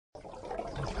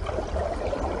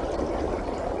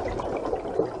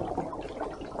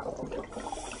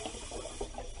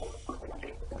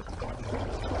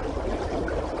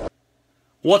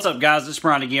What's up, guys? It's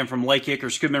Brian again from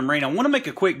LakeHickoryScuba and Marina. I want to make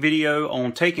a quick video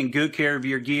on taking good care of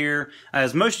your gear.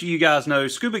 As most of you guys know,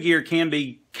 scuba gear can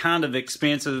be kind of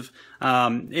expensive.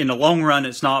 In the long run,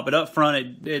 it's not, but up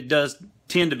front, it does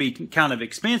tend to be kind of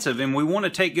expensive, and we want to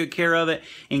take good care of it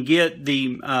and get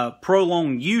the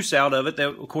prolonged use out of it that,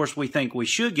 of course, we think we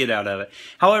should get out of it.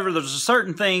 However, there's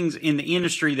certain things in the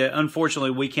industry that,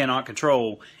 unfortunately, we cannot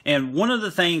control. And one of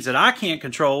the things that I can't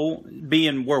control,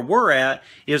 being where we're at,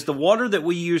 is the water that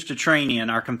we use to train in,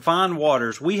 our confined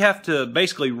waters. We have to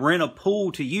basically rent a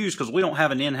pool to use because we don't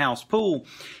have an in-house pool.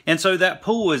 And so that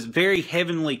pool is very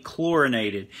heavily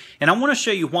chlorinated. And I want to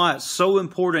show you why it's so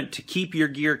important to keep your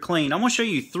gear clean. I'm going to show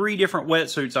you 3 different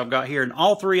wetsuits I've got here, and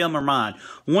all 3 of them are mine.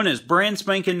 One is brand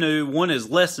spanking new, one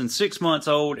is less than 6 months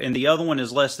old, and the other one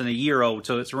is less than a year old,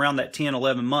 so it's around that 10,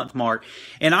 11 month mark.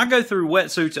 And I go through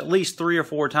wetsuits at least 3 or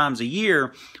 4 times a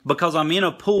year because I'm in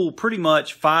a pool pretty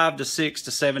much 5 to 6 to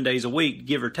 7 days a week,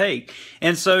 give or take.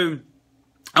 And so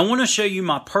I want to show you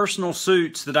my personal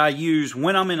suits that I use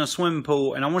when I'm in a swimming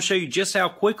pool, and I want to show you just how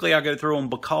quickly I go through them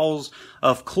because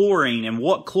of chlorine and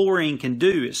what chlorine can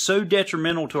do. It's so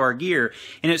detrimental to our gear,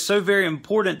 and it's so very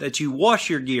important that you wash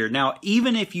your gear. Now,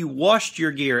 even if you washed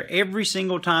your gear every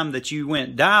single time that you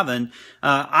went diving,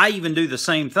 I even do the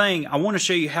same thing. I want to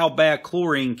show you how bad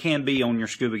chlorine can be on your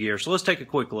scuba gear. So let's take a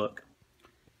quick look.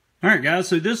 Alright guys,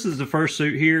 so this is the first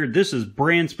suit here. This is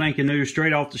brand spanking new,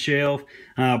 straight off the shelf.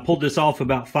 Pulled this off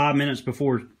about 5 minutes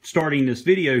before starting this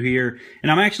video here.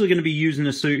 And I'm actually going to be using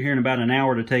this suit here in about an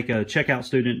hour to take a checkout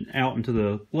student out into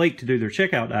the lake to do their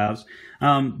checkout dives.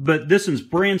 But this is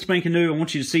brand spanking new. I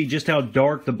want you to see just how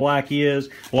dark the black is.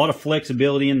 A lot of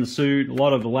flexibility in the suit. A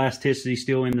lot of elasticity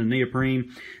still in the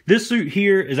neoprene. This suit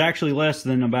here is actually less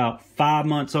than about 5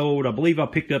 months old. I believe I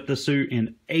picked up this suit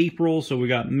in April. So we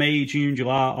got May, June,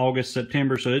 July, August,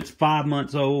 September. So it's 5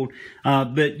 months old.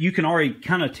 But you can already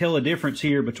kind of tell a difference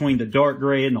here between the dark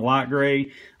gray and the light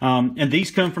gray. And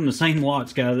these come from the same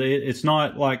lots, guys. It's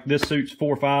not like this suit's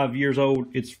 4 or 5 years old.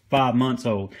 It's 5 months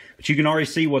old. But you can already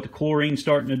see what the chlorine's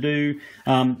starting to do.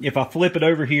 If I flip it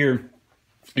over here,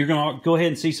 you're going to go ahead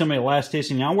and see some of the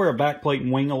elasticity. Now, I wear a back plate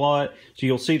and wing a lot, so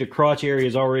you'll see the crotch area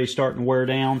is already starting to wear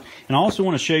down. And I also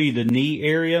want to show you the knee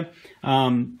area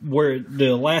where the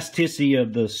elasticity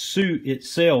of the suit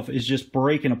itself is just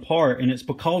breaking apart, and it's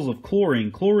because of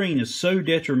chlorine. Chlorine is so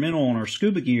detrimental on our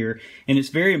scuba gear, and it's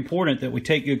very important that we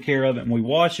take good care of it and we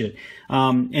wash it.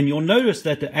 And you'll notice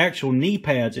that the actual knee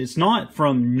pads, it's not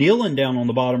from kneeling down on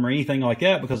the bottom or anything like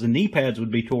that because the knee pads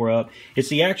would be tore up. It's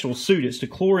the actual suit. It's the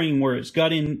chlorine where it's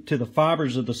got into the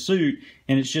fibers of the suit,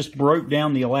 and it's just broke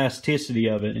down the elasticity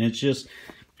of it. And it's just,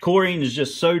 chlorine is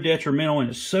just so detrimental, and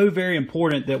it's so very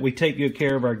important that we take good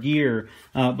care of our gear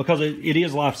because it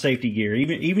is life safety gear.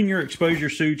 Even your exposure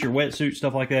suits, your wetsuit,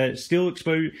 stuff like that, it's still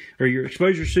your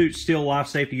exposure suit's still life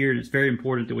safety gear, and it's very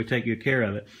important that we take good care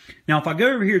of it. Now, if I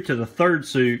go over here to the third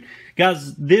suit,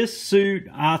 guys, this suit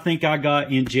I think I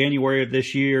got in January of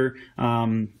this year.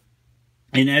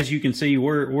 And as you can see,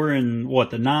 we're in what,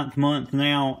 the 9th month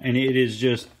now, and it is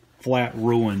just flat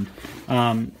ruined.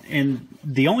 And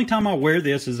the only time I wear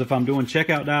this is if I'm doing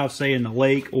checkout dives, say in the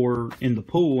lake or in the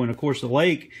pool. And of course, the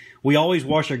lake, we always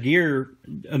wash our gear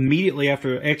immediately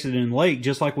after exiting the lake,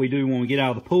 just like we do when we get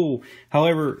out of the pool.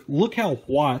 However, look how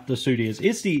white the suit is.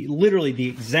 It's literally the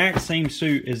exact same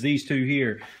suit as these two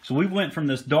here. So we went from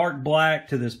this dark black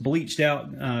to this bleached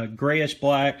out grayish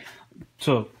black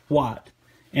to white.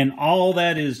 And all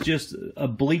that is just a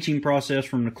bleaching process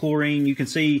from the chlorine. You can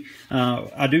see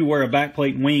I do wear a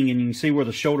backplate and wing, and you can see where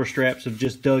the shoulder straps have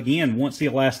just dug in. Once the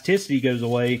elasticity goes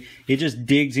away, it just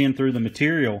digs in through the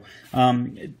material.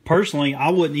 Personally, I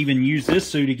wouldn't even use this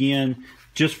suit again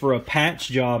just for a patch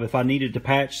job. If I needed to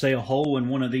patch, say, a hole in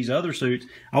one of these other suits,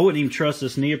 I wouldn't even trust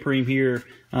this neoprene here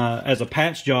as a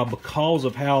patch job because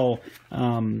of how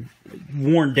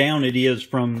worn down it is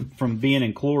from being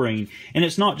in chlorine. And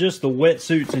it's not just the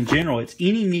wetsuits in general. It's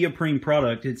any neoprene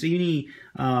product. It's any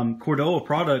Cordova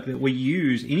product that we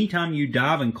use. Anytime you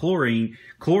dive in chlorine,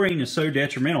 chlorine is so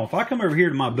detrimental. If I come over here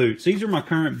to my boots, these are my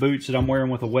current boots that I'm wearing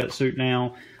with a wetsuit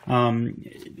now.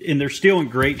 And they're still in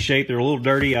great shape. They're a little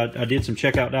dirty. I did some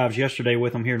checkout dives yesterday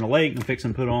with them here in the lake, and I'm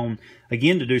fixing to put on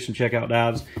again to do some checkout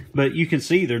dives. But you can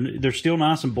see they're still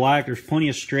nice and black. There's plenty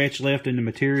of stretch left in the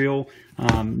material.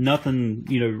 Nothing,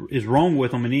 is wrong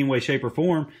with them in any way, shape, or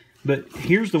form. But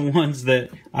here's the ones that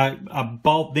I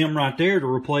bought them right there to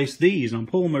replace these. And I'll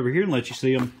pull them over here and let you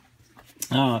see them.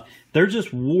 They're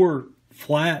just wore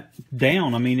flat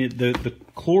down. I mean, the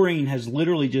chlorine has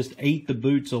literally just ate the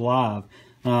boots alive.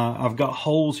 I've got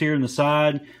holes here in the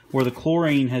side where the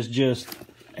chlorine has just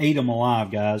ate them alive,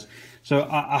 guys. So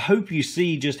I hope you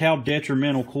see just how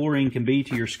detrimental chlorine can be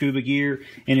to your scuba gear.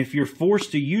 And if you're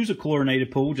forced to use a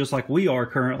chlorinated pool, just like we are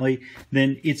currently,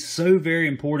 then it's so very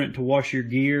important to wash your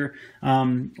gear.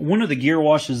 One of the gear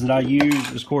washes that I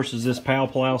use, of course, is this Pau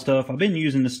Pilau stuff. I've been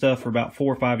using this stuff for about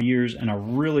 4 or 5 years, and I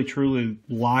really, truly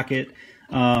like it.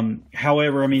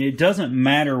 However, I mean, it doesn't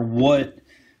matter what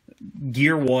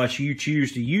gear wash you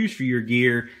choose to use for your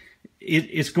gear.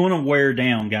 It's going to wear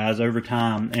down, guys, over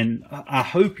time. And I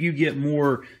hope you get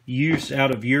more use out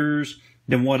of yours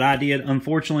than what I did.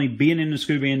 Unfortunately, being in the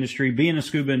scuba industry, being a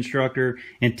scuba instructor,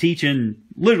 and teaching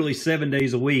literally 7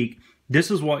 days a week, this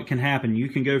is what can happen. You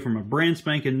can go from a brand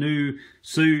spanking new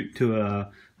suit to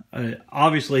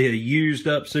obviously a used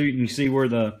up suit, and you see where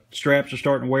the straps are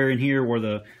starting to wear in here, where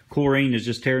the chlorine is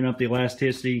just tearing up the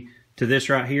elasticity, to this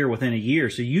right here within a year.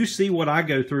 So you see what I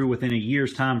go through within a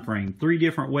year's time frame. 3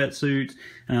 different wetsuits.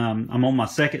 I'm on my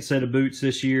 2nd set of boots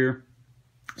this year.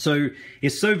 So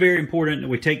it's so very important that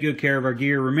we take good care of our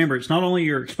gear. Remember, it's not only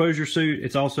your exposure suit,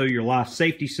 it's also your life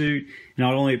safety suit.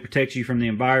 Not only it protects you from the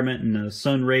environment and the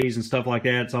sun rays and stuff like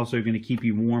that, it's also going to keep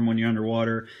you warm when you're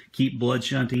underwater, keep blood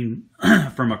shunting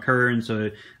from occurring, so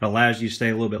it allows you to stay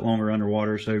a little bit longer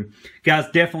underwater. So guys,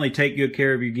 definitely take good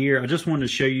care of your gear. I just wanted to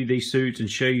show you these suits and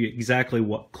show you exactly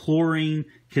what chlorine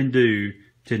can do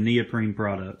to neoprene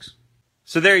products.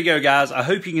 So there you go, guys. I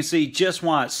hope you can see just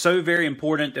why it's so very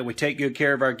important that we take good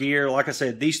care of our gear. Like I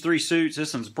said, these 3 suits,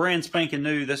 this one's brand spanking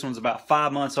new. This one's about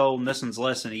 5 months old, and this one's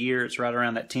less than a year. It's right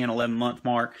around that 10, 11 month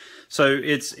mark. So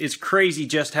it's crazy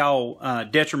just how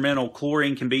detrimental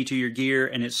chlorine can be to your gear,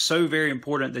 and it's so very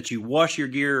important that you wash your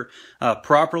gear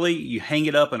properly. You hang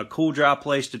it up in a cool, dry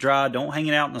place to dry. Don't hang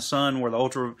it out in the sun where the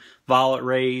ultraviolet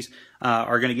rays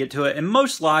are going to get to it. And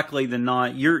most likely than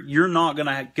not, you're not going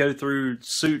to go through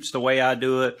suits the way I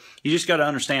do it. You just got to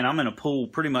understand, I'm in a pool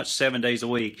pretty much 7 days a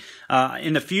week.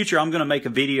 In the future, I'm going to make a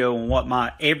video on what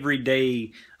my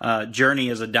everyday journey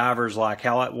as a diver is like,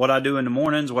 what I do in the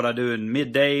mornings, what I do in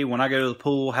midday, when I go to the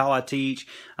pool, how I teach.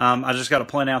 I just got to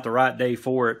plan out the right day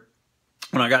for it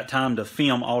when I got time to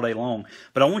film all day long.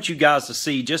 But I want you guys to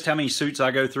see just how many suits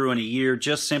I go through in a year,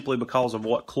 just simply because of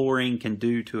what chlorine can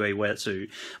do to a wetsuit.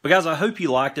 But guys, I hope you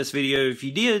liked this video. If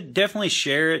you did, definitely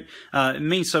share it. It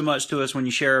means so much to us when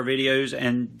you share our videos,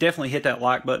 and definitely hit that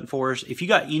like button for us. If you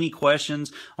got any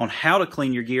questions on how to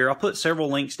clean your gear, I'll put several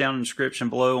links down in the description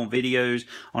below on videos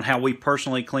on how we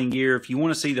personally clean gear. If you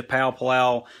want to see the Pau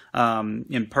Pilau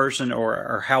in person,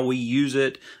 or how we use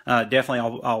it, definitely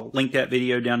I'll link that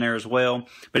video down there as well.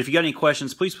 But if you got any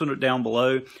questions, please put it down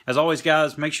below. As always,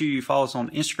 guys, make sure you follow us on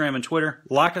Instagram and Twitter,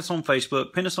 like us on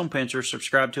Facebook, pin us on Pinterest,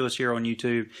 subscribe to us here on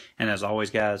YouTube. And as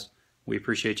always, guys, we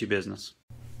appreciate your business.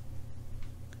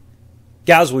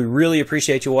 Guys, we really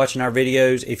appreciate you watching our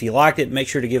videos. If you liked it, make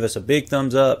sure to give us a big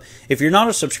thumbs up. If you're not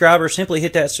a subscriber, simply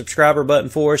hit that subscriber button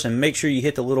for us, and make sure you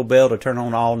hit the little bell to turn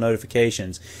on all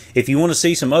notifications. If you want to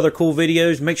see some other cool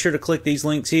videos, make sure to click these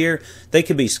links here. They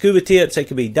could be scuba tips, they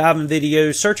could be diving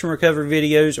videos, search and recovery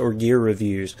videos, or gear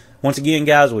reviews. Once again,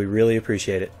 guys, we really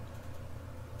appreciate it.